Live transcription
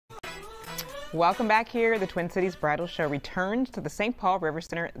Welcome back here. The Twin Cities Bridal Show returns to the St. Paul River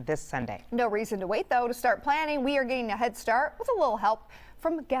Center this Sunday. No reason to wait, though, to start planning. We are getting a head start with a little help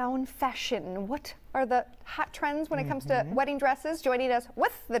from Gown Fashion. What are the hot trends when it comes to wedding dresses? Joining us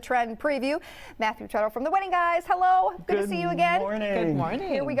with the trend preview, Matthew Tuttle from The Wedding Guys. Hello, good to see you again. Good morning.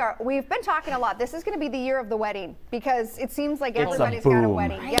 Here we go. We've been talking a lot. This is going to be the year of the wedding because it seems like everybody's got a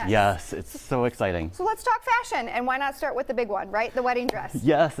wedding. Right? Yes, it's so exciting. So let's talk fashion, and why not start with the big one, right? The wedding dress.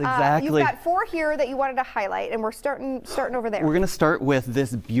 Yes, exactly. You've got 4 here that you wanted to highlight, and we're starting over there. We're going to start with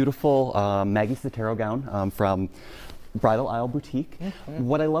this beautiful Maggie Sotero gown from Bridal Isle Boutique.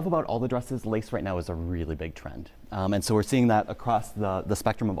 What I love about all the dresses, lace right now is a really big trend. And so we're seeing that across the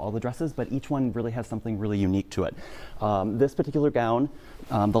spectrum of all the dresses, but each one really has something really unique to it. This particular gown,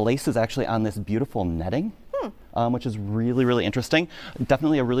 the lace is actually on this beautiful netting, which is really, really interesting.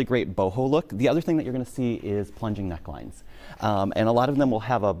 Definitely a really great boho look. The other thing that you're going to see is plunging necklines. And a lot of them will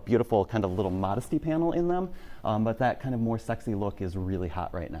have a beautiful kind of little modesty panel in them, but that kind of more sexy look is really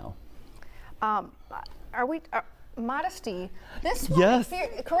hot right now. Modesty. This one, yes.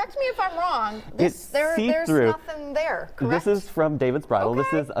 Correct me if I'm wrong. There's nothing there, correct? This is from David's Bridal. Okay.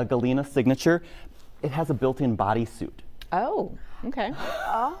 This is a Galena signature. It has a built-in bodysuit. Oh, okay.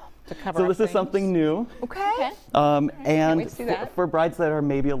 To cover So up this things. is something new. Okay. And see that. for brides that are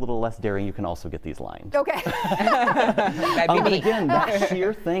maybe a little less daring, you can also get these lined. Okay. That'd be But neat. again, that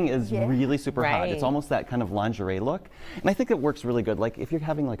sheer thing is really super hot. Right. It's almost that kind of lingerie look. And I think it works really good. Like if you're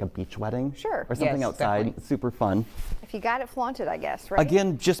having like a beach wedding Sure. or something Yes, outside, definitely. super fun. If you got it flaunted, I guess, right?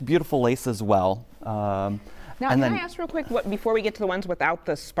 Again, just beautiful lace as well. Now, and can then, I ask real quick, before we get to the ones without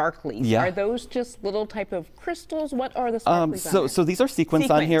the sparklies, Yeah. are those just little type of crystals? What are the sparklies on there? so these are sequins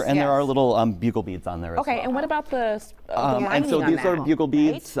on here, and there yes. are little bugle beads on there as well. Okay, and what about the lining And so on these are that? bugle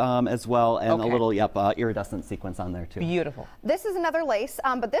beads as well, and Okay. a little iridescent sequence on there too. Beautiful. This is another lace,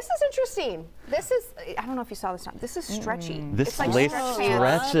 but this is interesting. This is, I don't know if you saw this time. This is stretchy. This It's like lace stretch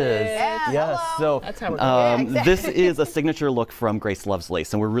pants. stretches. Yeah, Yes. hello. So That's how we're doing it. Yeah, this is a signature look from Grace Loves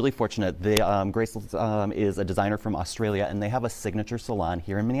Lace, and we're really fortunate. Grace is a designer from Australia, and they have a signature salon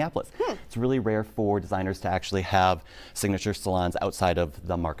here in Minneapolis. It's really rare for designers to actually have signature salons outside of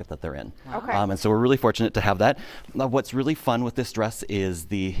the market that they're in. Okay. And so we're really fortunate to have that. What's really fun with this dress is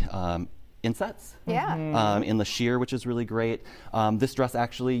the insets. Yeah. In the sheer, which is really great. This dress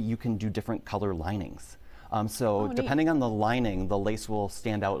actually, you can do different color linings. So neat. depending on the lining, the lace will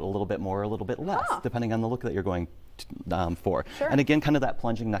stand out a little bit more, a little bit less, depending on the look that you're going for. Sure. And again, kind of that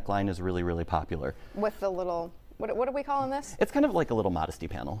plunging neckline is really, really popular. With the little, what are we calling this? It's kind of like a little modesty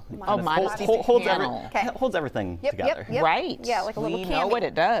panel. It Oh, kind of modesty holds panel. Okay. holds everything together. Yep. Right. Yeah, like a little We know cami. what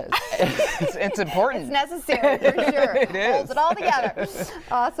it does. it's important. It's necessary for sure. It is. Holds it all together.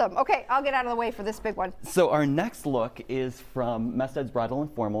 Awesome. Okay, I'll get out of the way for this big one. So our next look is from Mested's Bridal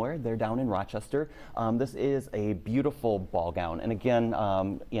and Formal Wear. They're down in Rochester. This is a beautiful ball gown, and again,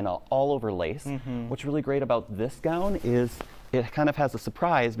 all over lace. What's really great about this gown is it kind of has a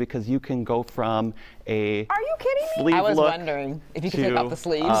surprise because you can go from a Are you kidding me? sleeve I was look wondering if you could to take off the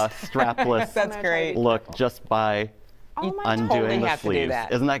sleeves. Strapless That's great. look just by Oh my undoing Totally the have to do sleeves.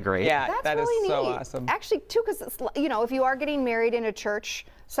 that. Isn't that great? Yeah, That's that is really so neat. awesome. Actually, too, because if you are getting married in a church,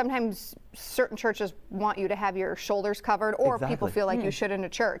 sometimes certain churches want you to have your shoulders covered, or people Exactly. feel like you should in a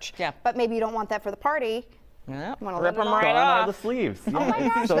church. Yeah. But maybe you don't want that for the party. Yep. You wanna Rip let it them all right Gone are off. the sleeves. Oh my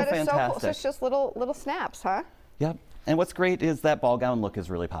gosh, so that is fantastic. so cool. So it's just little snaps, huh? Yep. And what's great is that ball gown look is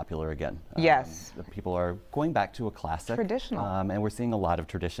really popular again. Yes. People are going back to a classic. Traditional. And we're seeing a lot of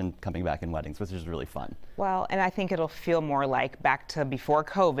tradition coming back in weddings, which is really fun. Well, and I think it'll feel more like back to before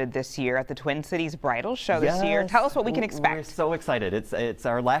COVID this year at the Twin Cities Bridal Show this year. Tell us what we can We're expect. so excited. It's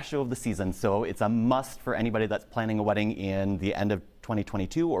our last show of the season, so it's a must for anybody that's planning a wedding in the end of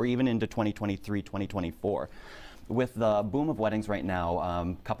 2022 or even into 2023, 2024. With the boom of weddings right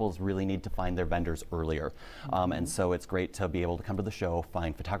now, couples really need to find their vendors earlier. And so it's great to be able to come to the show,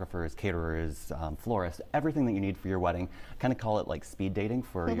 find photographers, caterers, florists, everything that you need for your wedding. Kind of call it like speed dating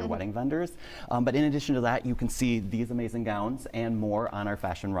for your wedding vendors. But in addition to that, you can see these amazing gowns and more on our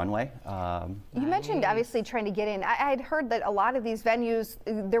fashion runway. You mentioned obviously trying to get in. I had heard that a lot of these venues,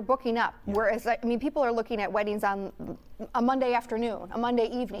 they're booking up, whereas people are looking at weddings on a Monday afternoon, a Monday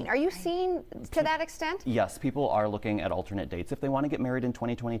evening. Are you seeing to that extent? Yes, people are looking at alternate dates. If they want to get married in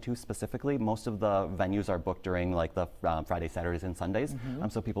 2022 specifically, most of the venues are booked during like the Fridays, Saturdays, and Sundays.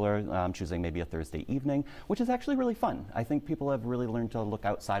 So people are choosing maybe a Thursday evening, which is actually really fun. I think people have really learned to look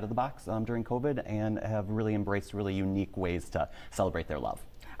outside of the box during COVID and have really embraced really unique ways to celebrate their love.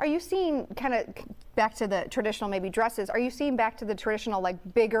 Are you seeing kind of back to the traditional maybe dresses? Are you seeing back to the traditional like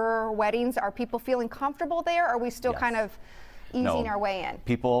bigger weddings? Are people feeling comfortable there? Are we still Yes. kind of easing our way in?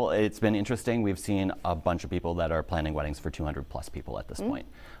 People, it's been interesting. We've seen a bunch of people that are planning weddings for 200 plus people at this point.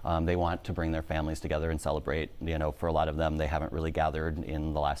 They want to bring their families together and celebrate. You know, for a lot of them, they haven't really gathered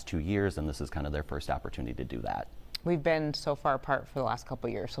in the last 2 years, and this is kind of their first opportunity to do that. We've been so far apart for the last couple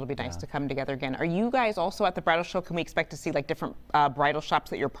of years, so it'll be nice to come together again. Are you guys also at the bridal show? Can we expect to see like different bridal shops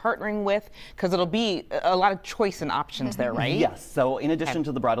that you're partnering with? Because it'll be a lot of choice and options there, right? Yes. So in addition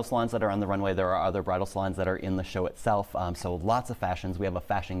to the bridal salons that are on the runway, there are other bridal salons that are in the show itself. So lots of fashions. We have a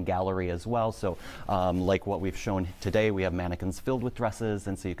fashion gallery as well. So like what we've shown today, we have mannequins filled with dresses,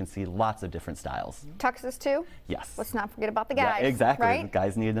 and so you can see lots of different styles. Tuxes too? Yes. Let's not forget about the guys. Yeah, exactly. Right?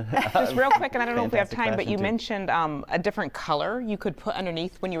 Guys need Just real quick, and I don't know if we have time, but you too. mentioned a different color you could put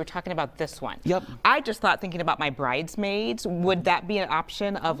underneath when you were talking about this one. Yep. I just thought, thinking about my bridesmaids, would that be an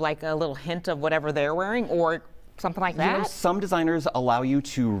option of like a little hint of whatever they're wearing, or something like that? You know, some designers allow you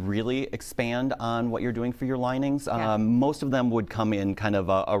to really expand on what you're doing for your linings. Most of them would come in kind of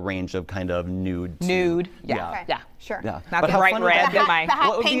a range of kind of nude. Nude. Yeah. Okay. Yeah. Sure. Yeah. Not But the how bright fun would red that that be? my... The hot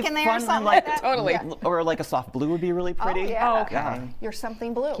What would pink be in there, fun, something like, like that? Totally. Yeah. Or like a soft blue would be really pretty. Oh, yeah. Oh, okay. Yeah. You're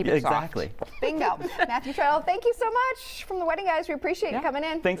something blue. Keep it soft. Exactly. Bingo. Matthew Treadle, thank you so much from the Wedding Guys. We appreciate you coming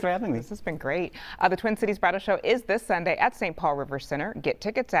in. Thanks for having me. This has been great. The Twin Cities Bridal Show is this Sunday at St. Paul River Center. Get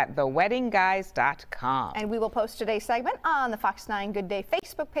tickets at theweddingguys.com. And we will post today's segment on the Fox 9 Good Day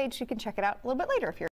Facebook page. You can check it out a little bit later if you're